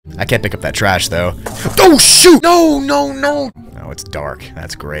I can't pick up that trash, though. Oh, shoot! No, no, no! Oh, it's dark.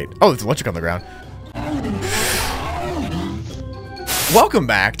 That's great. Oh, there's electric on the ground. Welcome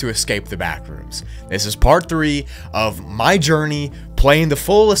back to Escape the Backrooms. This is part 3 of my journey playing the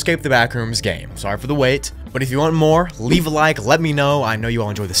full Escape the Backrooms game. Sorry for the wait, but if you want more, leave a like, let me know. I know you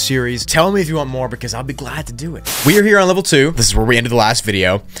all enjoy the series. Tell me if you want more because I'll be glad to do it. We are here on level 2. This is where we ended the last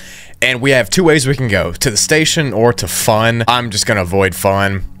video. And we have 2 ways we can go. To the station or to fun. I'm just going to avoid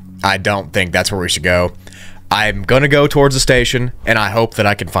fun. I don't think that's where we should go. I'm gonna go towards the station, and I hope that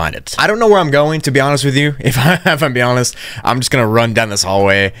I can find it. I don't know where I'm going, to be honest with you. If I'm being honest, I'm just gonna run down this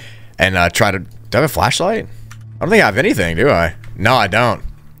hallway and try to... Do I have a flashlight? I don't think I have anything, do I? No, I don't.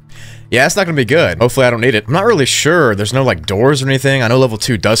 Yeah, it's not gonna be good. Hopefully I don't need it. I'm not really sure. There's no, like, doors or anything. I know level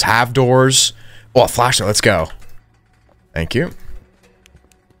 2 does have doors. Oh, a flashlight. Let's go. Thank you.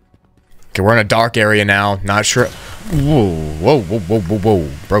 Okay, we're in a dark area now. Not sure... Whoa, whoa, whoa, whoa, whoa,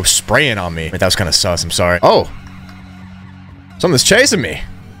 whoa. Bro, spraying on me. Wait, that was kind of sus, I'm sorry. Oh! Something's chasing me.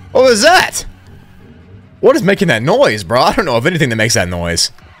 What was that? What is making that noise, bro? I don't know of anything that makes that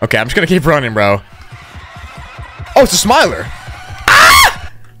noise. Okay, I'm just gonna keep running, bro. Oh, it's a smiler!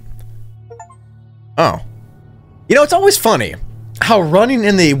 Ah! Oh. You know, it's always funny how running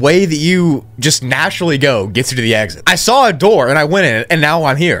in the way that you just naturally go gets you to the exit. I saw a door, and I went in it, and now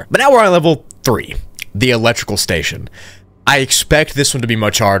I'm here. But now we're on level 3. The electrical station. I expect this one to be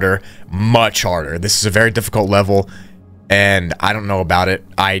much harder. Much harder. This is a very difficult level, and I don't know about it.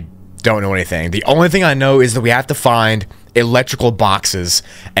 I don't know anything. The only thing I know is that we have to find electrical boxes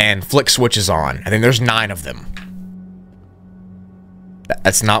and flick switches on. I think there's 9 of them.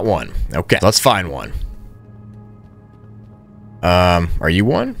 That's not one. Okay, let's find one. Are you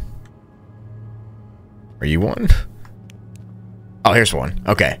one? Are you one? Oh, here's one.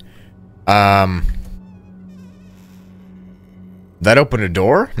 Okay. That opened a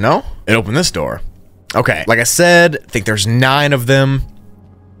door? No? It opened this door. Okay. Like I said, I think there's 9 of them.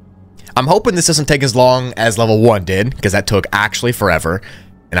 I'm hoping this doesn't take as long as level 1 did, because that took actually forever,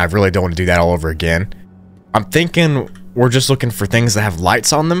 and I really don't want to do that all over again. I'm thinking we're just looking for things that have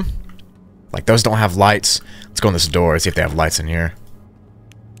lights on them. Like, those don't have lights. Let's go in this door and see if they have lights in here.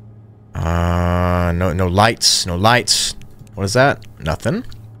 No lights. No lights. What is that? Nothing.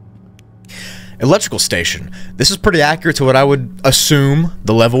 Electrical station. This is pretty accurate to what I would assume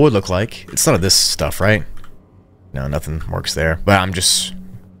the level would look like. It's none of this stuff, right? No, nothing works there. But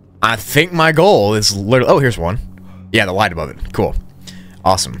I think my goal is literally... Oh, here's one. Yeah, the light above it. Cool.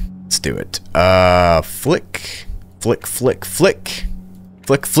 Awesome. Let's do it. Flick. Flick, flick, flick.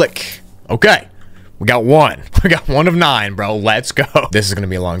 Flick, flick. Okay. We got 1. We got 1 of 9, bro. Let's go. This is going to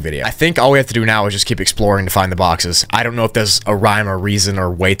be a long video. I think all we have to do now is just keep exploring to find the boxes. I don't know if there's a rhyme or reason or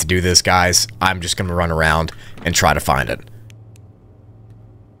way to do this, guys. I'm just going to run around and try to find it.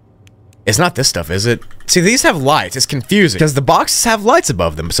 It's not this stuff, is it? See, these have lights. It's confusing because the boxes have lights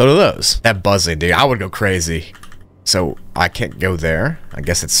above them. So do those. That buzzing, dude. I would go crazy. So I can't go there. I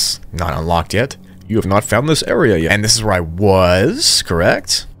guess it's not unlocked yet. You have not found this area yet. And this is where I was,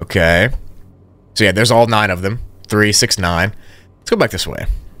 correct? Okay. So yeah, there's all 9 of them. 3, 6, 9. Let's go back this way.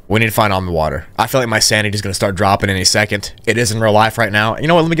 We need to find almond water. I feel like my sanity is going to start dropping any second. It is in real life right now. You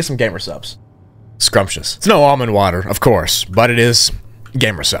know what? Let me get some gamer subs. Scrumptious. It's no almond water, of course, but it is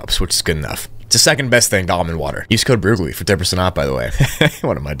gamer subs, which is good enough. It's the second best thing to almond water. Use code Broogli for 10% off, by the way.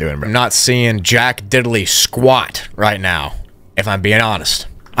 What am I doing, bro? I'm not seeing jack diddly squat right now, if I'm being honest.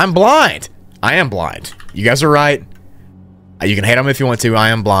 I'm blind. I am blind. You guys are right. You can hate on me if you want to. I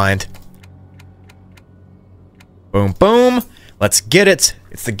am blind. Boom, boom. Let's get it.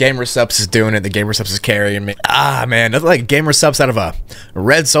 It's the gamer subs is doing it. The gamer subs is carrying me. Ah, man. Nothing like gamer subs out of a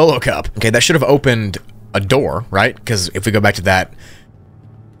red solo cup. Okay, that should have opened a door, right? Because if we go back to that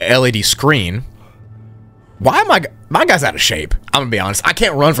LED screen, why am my guy's out of shape? I'm gonna be honest. I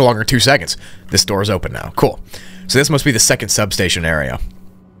can't run for longer than 2 seconds. This door is open now. Cool. So this must be the second substation area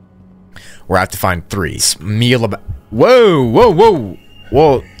where I have to find 3. Meal about... Whoa, whoa, whoa.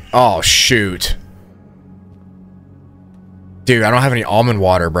 Whoa. Oh, shoot. Dude, I don't have any almond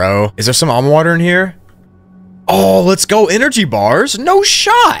water, bro. Is there some almond water in here? Oh, let's go. Energy bars? No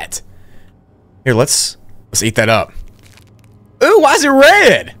shot. Here, let's eat that up. Ooh, why is it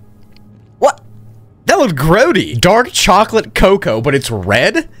red? What? That looked grody. Dark chocolate cocoa, but it's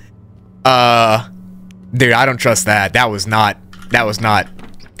red? Dude, I don't trust that. That was not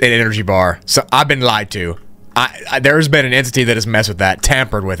an energy bar. So I've been lied to. There's been an entity that has messed with that,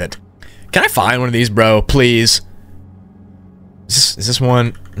 tampered with it. Can I find one of these, bro? Please. Is this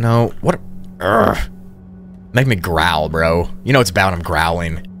one? No. What? Make me growl, bro. You know it's bad when I'm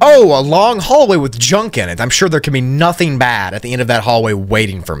growling. Oh, a long hallway with junk in it. I'm sure there can be nothing bad at the end of that hallway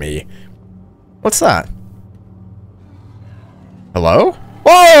waiting for me. What's that? Hello?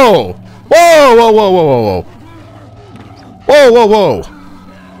 Whoa! Whoa, whoa, whoa, whoa, whoa, whoa. Whoa, whoa, whoa.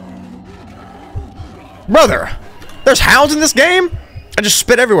 Brother, there's hounds in this game? I just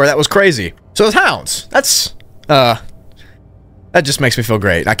spit everywhere. That was crazy. So there's hounds. That's, that just makes me feel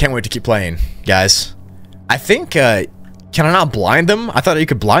great. I can't wait to keep playing, guys. I think, can I not blind them? I thought you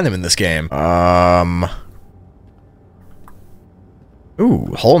could blind them in this game. Ooh,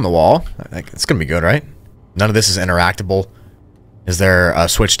 hole in the wall. It's gonna be good, right? None of this is interactable. Is there a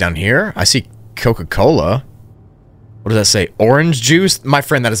switch down here? I see Coca-Cola. What does that say? Orange juice? My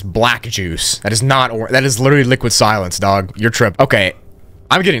friend, that is black juice. That is not orange. That is literally liquid silence, dog. You're tripping. Okay,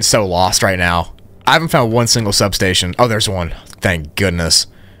 I'm getting so lost right now. I haven't found one single substation. Oh, there's one. Thank goodness.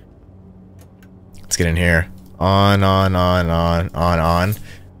 Let's get in here. On.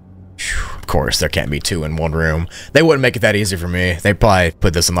 Whew, of course, there can't be two in one room. They wouldn't make it that easy for me. They probably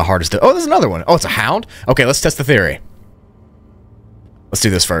put this on the hardest. Oh, there's another one. Oh, it's a hound? Okay, let's test the theory. Let's do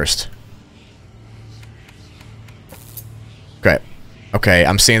this first. Okay. Okay,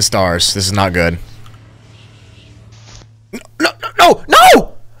 I'm seeing stars. This is not good. No!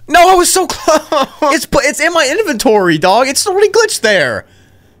 No, I was so close! It's in my inventory, dog. It's already glitched there.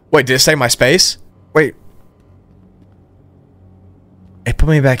 Wait, did it save my space? Wait. It put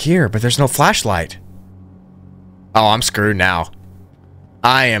me back here, but there's no flashlight. Oh, I'm screwed now.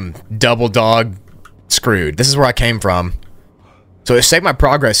 I am double dog screwed. This is where I came from. So it saved my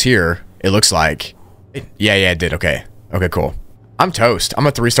progress here, it looks like. Yeah, it did. Okay. Okay, cool. I'm toast. I'm gonna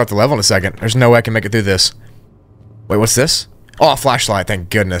have to restart the level in a second. There's no way I can make it through this. Wait, what's this? Oh, a flashlight. Thank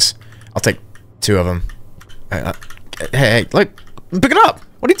goodness. I'll take 2 of them. Hey, look. Pick it up.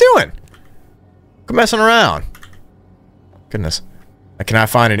 What are you doing? Quit messing around. Goodness. Can I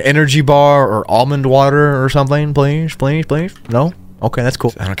find an energy bar or almond water or something, please? Please, please? No? Okay, that's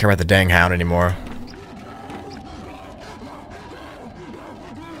cool. I don't care about the dang hound anymore.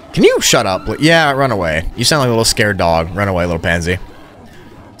 Can you shut up? Yeah, run away. You sound like a little scared dog. Run away, little pansy.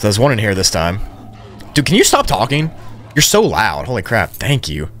 So there's one in here this time. Dude, can you stop talking? You're so loud. Holy crap. Thank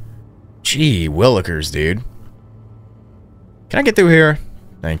you. Gee, willikers, dude. Can I get through here?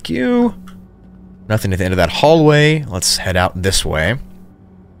 Thank you. Nothing at the end of that hallway. Let's head out this way.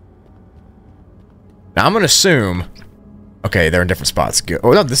 Now, I'm going to assume... Okay, they're in different spots. Go.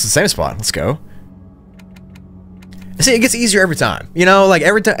 Oh, no, this is the same spot. Let's go. See, it gets easier every time. You know, like,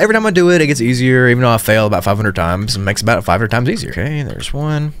 every time I do it, it gets easier. Even though I fail about 500 times, it makes about 500 times easier. Okay, there's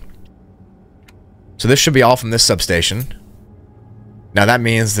one. So this should be all from this substation. Now, that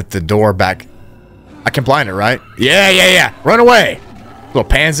means that the door back... I can blind it, right? Yeah. Run away. Little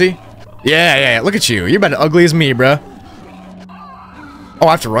pansy. Yeah. Look at you. You're about as ugly as me, bruh. Oh,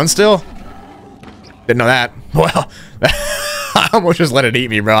 I have to run still? Didn't know that. Well, I almost just let it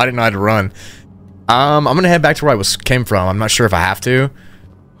eat me, bro. I didn't know how to run. I'm gonna head back to where I came from. I'm not sure if I have to,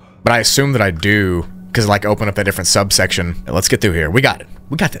 but I assume that I do, because like open up a different subsection. Let's get through here. We got it.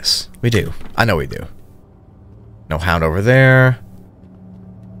 We got this. We do. I know we do. No hound over there.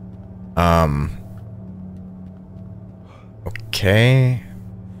 Okay.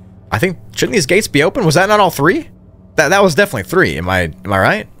 I think, shouldn't these gates be open? Was that not all 3? That was definitely 3. Am I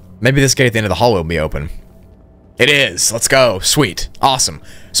right? Maybe this gate at the end of the hallway will be open. It is. Let's go. Sweet. Awesome.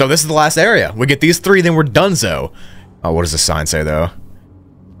 So this is the last area. We get these 3, then we're donezo. Oh, what does the sign say, though?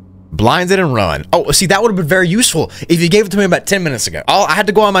 Blinded and run. Oh, see, that would have been very useful if you gave it to me about 10 minutes ago. I had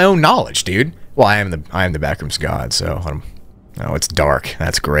to go on my own knowledge, dude. Well, I am the backrooms god, so... Oh, it's dark.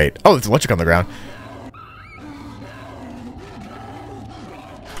 That's great. Oh, there's electric on the ground.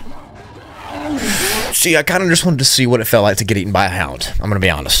 See, I kind of just wanted to see what it felt like to get eaten by a hound. I'm gonna be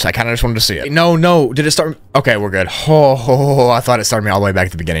honest. I kind of just wanted to see it. No. Did it start? Okay, we're good. Oh, I thought it started me all the way back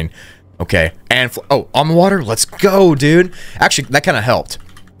at the beginning. Okay. And, oh, almond water? Let's go, dude. Actually, that kind of helped.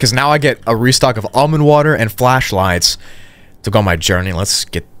 Because now I get a restock of almond water and flashlights to go on my journey. Let's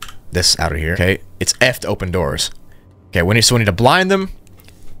get this out of here. Okay. It's F to open doors. Okay, we need to blind them,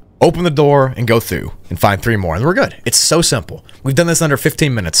 open the door, and go through. And find 3 more. And we're good. It's so simple. We've done this in under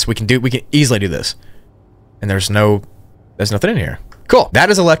 15 minutes. We can easily do this. And there's nothing in here. Cool. That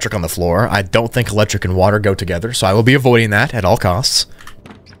is electric on the floor. I don't think electric and water go together, so I will be avoiding that at all costs.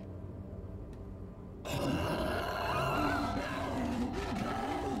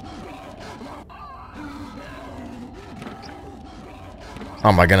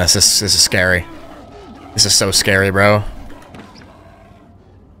 Oh my goodness, this is scary. This is so scary, bro.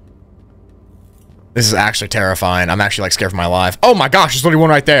 This is actually terrifying. I'm actually like scared for my life. Oh my gosh, there's literally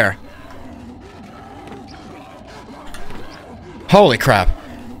one right there. Holy crap.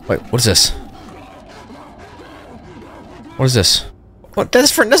 Wait, what is this? What is this? What?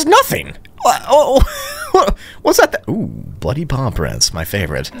 That's nothing. What? Oh, what's that? Ooh, bloody paw prints, my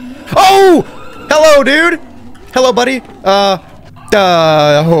favorite. Oh! Hello, dude! Hello, buddy. Oh.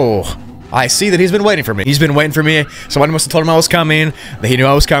 I see that he's been waiting for me. He's been waiting for me. Somebody must have told him I was coming. That he knew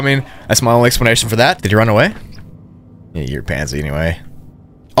I was coming. That's my only explanation for that. Did he run away? Yeah, you're a pansy anyway.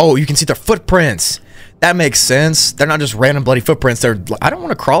 Oh, you can see their footprints. That makes sense. They're not just random bloody footprints. They're. I don't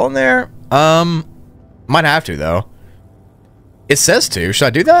want to crawl in there. Might have to though. It says to. Should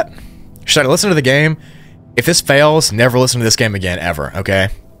I do that? Should I listen to the game? If this fails, never listen to this game again, ever. Okay.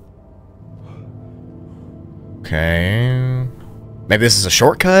 Okay. Maybe this is a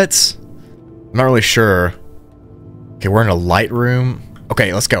shortcut. I'm not really sure. Okay, we're in a light room.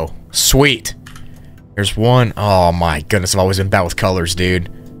 Okay, let's go. Sweet. There's one. Oh my goodness, I've always been bad with colors, dude.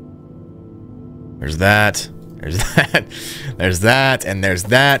 There's that. There's that. There's that. And there's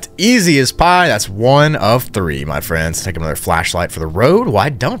that. Easy as pie. That's 1 of 3, my friends. Take another flashlight for the road. Why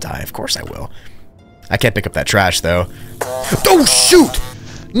don't I? Of course I will. I can't pick up that trash, though. Oh, shoot!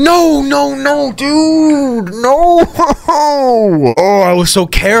 No, no, no, dude! No! Oh, I was so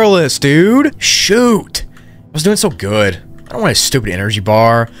careless, dude! Shoot! I was doing so good. I don't want a stupid energy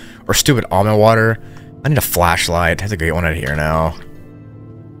bar or stupid almond water. I need a flashlight. I have to get one out of here now.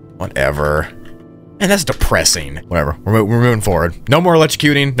 Whatever. And that's depressing. Whatever. We're moving forward. No more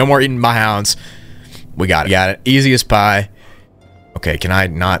electrocuting. No more eating my hounds. We got it. Got it. Easy as pie. Okay, can I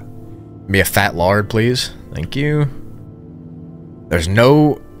not be a fat lard, please? Thank you. There's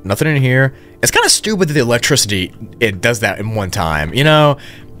nothing in here. It's kind of stupid that the electricity, it does that in one time. You know?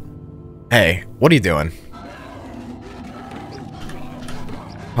 Hey, what are you doing?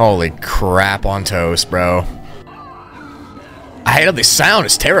 Holy crap on toast, bro. I hate how the sound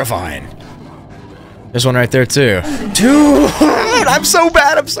is terrifying. There's one right there, too. Dude, I'm so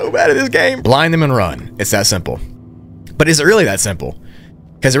bad at this game. Blind them and run. It's that simple. But is it really that simple?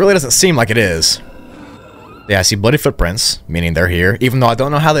 Because it really doesn't seem like it is. Yeah, I see bloody footprints, meaning they're here. Even though I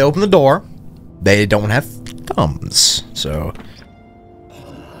don't know how they open the door. They don't have thumbs, so...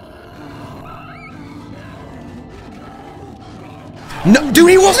 No, dude,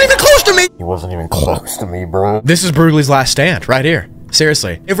 he wasn't even close to me! He wasn't even close to me, bro. This is Broogli's last stand, right here.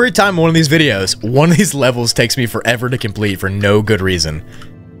 Seriously. Every time one of these videos, one of these levels takes me forever to complete for no good reason.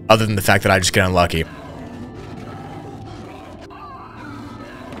 Other than the fact that I just get unlucky.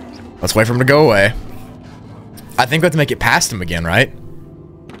 Let's wait for him to go away. I think we have to make it past him again, right?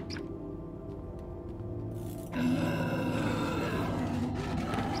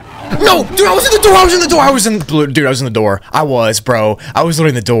 No! Dude, I was in the door! I was in the door! Dude, I was in the door. I was, bro. I was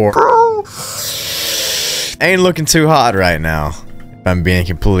literally in the door. Ain't looking too hot right now. If I'm being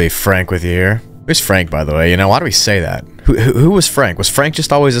completely frank with you here. Who's Frank, by the way? You know, why do we say that? Who was Frank? Was Frank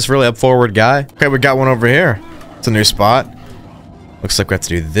just always this really up-forward guy? Okay, we got one over here. It's a new spot. Looks like we have to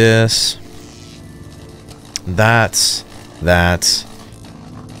do this. That's...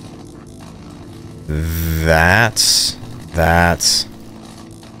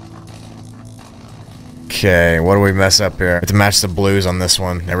 Okay, what do we mess up here? We have to match the blues on this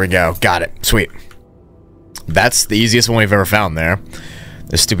one. There we go. Got it. Sweet. That's the easiest one we've ever found there.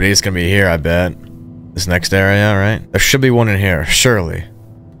 This stupid idiot's gonna be here, I bet. This next area, right? There should be one in here. Surely.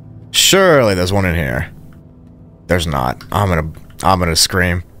 Surely there's one in here. There's not. I'm gonna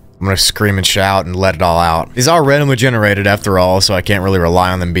scream. I'm gonna scream and shout and let it all out. These are randomly generated after all, so I can't really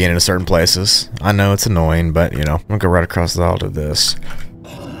rely on them being in certain places. I know it's annoying, but you know, I'm gonna go right across the hall to this.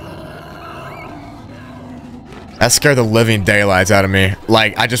 That scared the living daylights out of me.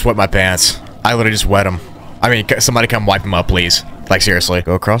 Like, I just wet my pants. I literally just wet them. I mean, somebody come wipe them up, please. Like, seriously.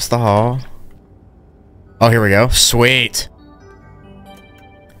 Go across the hall. Oh, here we go. Sweet.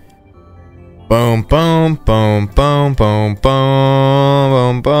 Boom, boom, boom, boom, boom,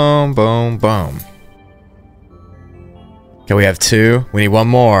 boom, boom, boom, boom, boom. Okay, we have 2. We need 1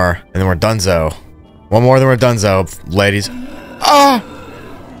 more, and then we're donezo. 1 more, then we're donezo, ladies. Ah!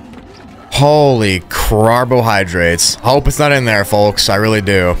 Holy carbohydrates. Hope it's not in there, folks. I really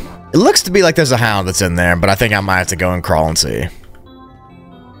do. It looks to be like there's a hound that's in there, but I think I might have to go and crawl and see.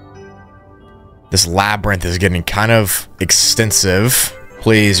 This labyrinth is getting kind of extensive.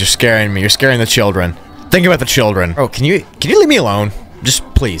 Please, you're scaring me. You're scaring the children. Think about the children. Oh, can you leave me alone? Just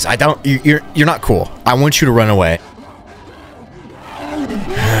please. I don't. You're not cool. I want you to run away.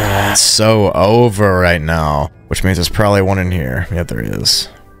 It's so over right now, which means there's probably one in here. Yeah, there is.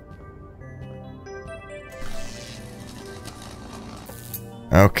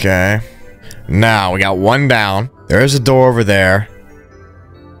 Okay. Now, we got 1 down. There is a door over there.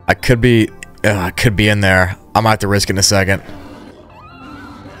 I could be in there. I might have to risk it in a second.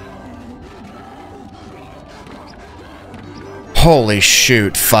 Holy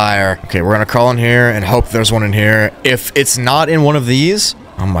shoot, fire. Okay, we're gonna crawl in here and hope there's one in here. If it's not in one of these...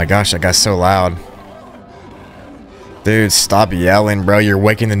 Oh my gosh, that guy's so loud. Dude, stop yelling, bro. You're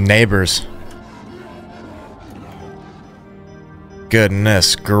waking the neighbors.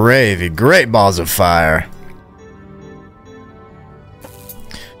 Goodness gravy. Great balls of fire.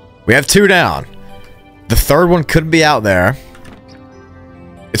 We have 2 down. The third one could be out there.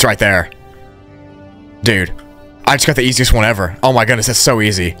 It's right there. Dude. I just got the easiest one ever. Oh my goodness, that's so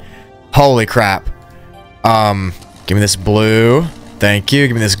easy. Holy crap. Give me this blue. Thank you.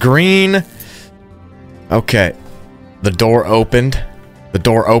 Give me this green. Okay. The door opened. The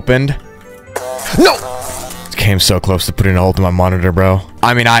door opened. No! Came so close to putting an ult in my monitor, bro.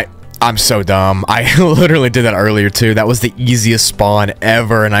 I mean, I'm so dumb. I literally did that earlier, too. That was the easiest spawn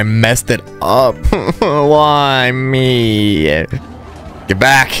ever, and I messed it up. Why me? Get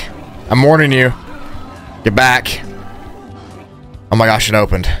back. I'm warning you. Get back. Oh my gosh, it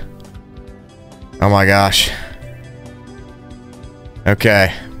opened. Oh my gosh.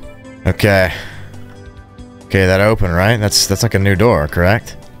 Okay. Okay. Okay, that opened, right? That's like a new door,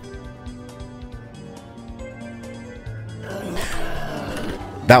 correct?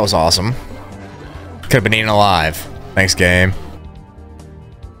 That was awesome. Could have been eaten alive. Thanks, game.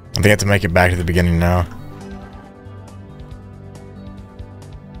 I think I have to make it back to the beginning now.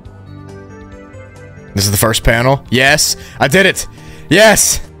 This is the first panel. Yes! I did it!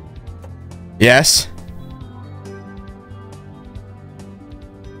 Yes! Yes.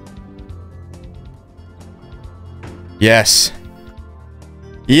 Yes.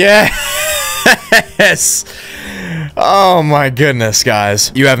 Yes! Oh my goodness,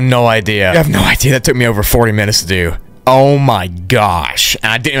 guys. You have no idea. You have no idea. That took me over 40 minutes to do. Oh my gosh.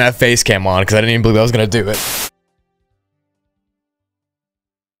 And I didn't even have face cam on because I didn't even believe I was going to do it.